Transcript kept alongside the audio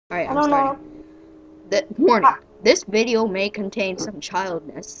Alright, I I'm don't starting. Warning, this video may contain some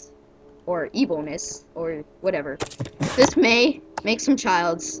childness, or evilness, or whatever. This may make some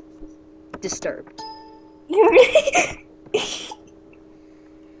childs disturbed.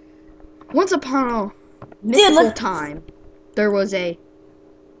 Once upon a mythical time, there was a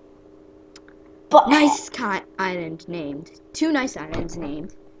nice island named, two nice islands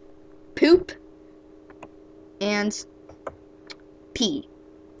named Poop and Pee.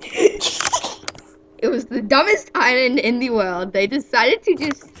 It was the dumbest island in the world.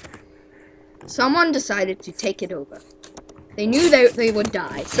 Someone decided to take it over. They knew that they would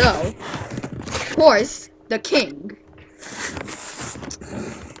die, so, of course, the king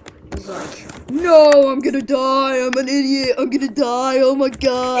was like, no, I'm gonna die, I'm an idiot, I'm gonna die, oh my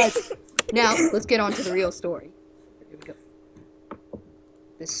god. Now, let's get on to the real story. Here we go.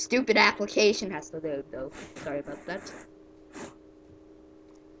 This stupid application has to load, though. Sorry about that.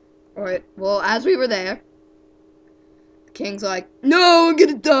 Alright, well, as we were there, the king's like, no, I'm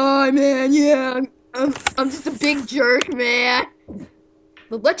gonna die, man, yeah, I'm just a big jerk, man.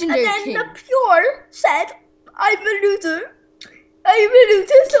 The legendary king. And then the pure said, I'm a loser,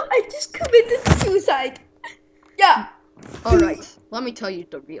 so I just committed suicide. Yeah. Alright, let me tell you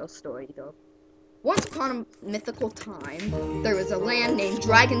the real story, though. Once upon a mythical time, there was a land named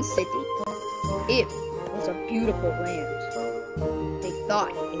Dragoncity. It was a beautiful land. They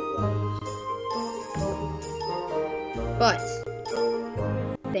thought it was. But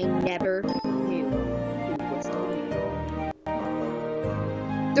they never knew who was the leader.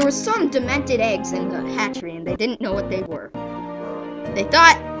 There were some demented eggs in the hatchery, and they didn't know what they were. They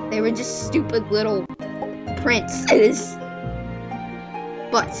thought they were just stupid little princes.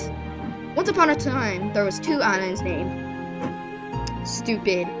 But once upon a time, there was two islands named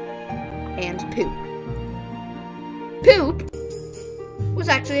Stupid and Poop. Poop was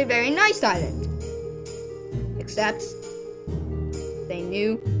actually a very nice island, except they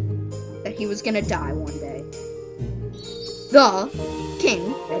knew that he was gonna die one day. The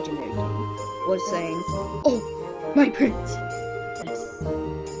king, legendary king, was saying, "Oh, my prince.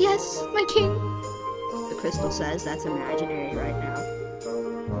 Yes, my king." The crystal says that's imaginary right now.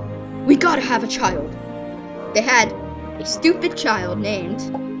 We gotta have a child. They had a stupid child named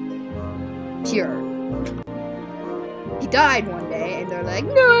Pure. He died one day, and they're like,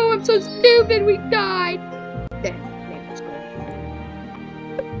 no, I'm so stupid, we died. There, let's go.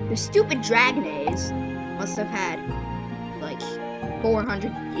 The stupid dragonets must have had, like,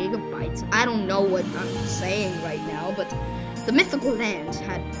 400 gigabytes. I don't know what I'm saying right now, but the mythical land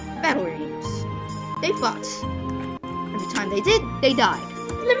had battle arenas. They fought. Every time they did, they died.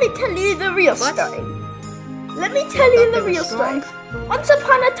 Let me tell you the real story. Let me tell you the real story. Once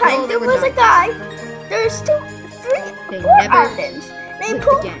upon a time, there was a guy. There's four islands named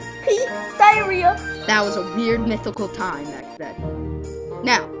Poop, Pee, Diarrhea. That was a weird mythical time back then.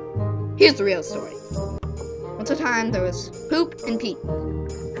 Now, here's the real story. Once upon a time, there was Poop and Pee.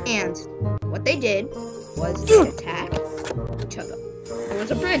 And what they did was they attack each other. There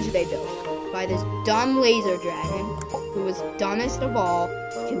was a bridge they built by this dumb laser dragon who was dumbest of all,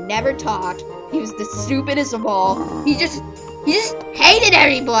 could never talk. He was the stupidest of all. He just hated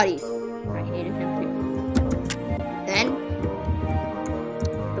everybody. I hated him too. Then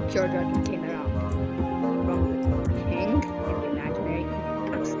the pure dragon came out from the king and the imaginary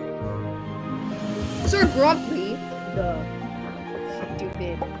person. Sir Grumpy, the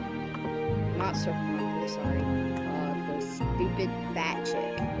stupid, not Sir Grumpy, sorry, the stupid fat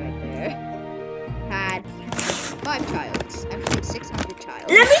chick right there, had 5 childs, actually 600 childs.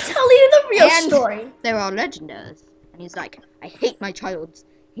 Let me tell you the real story. They were all legendaries. And he's like, I hate my childs.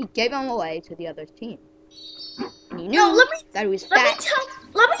 He gave them away to the other team. And he knew that he was fat.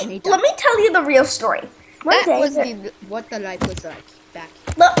 Let me tell you the real story. What the life was like back.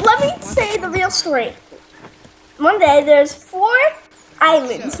 Let me say the real story. One day there's 4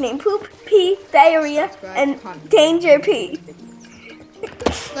 islands named Poop, Pee, Diarrhea, and Danger Pee.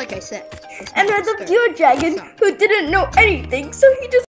 Like I said. And there's a pure dragon who didn't know anything, so he just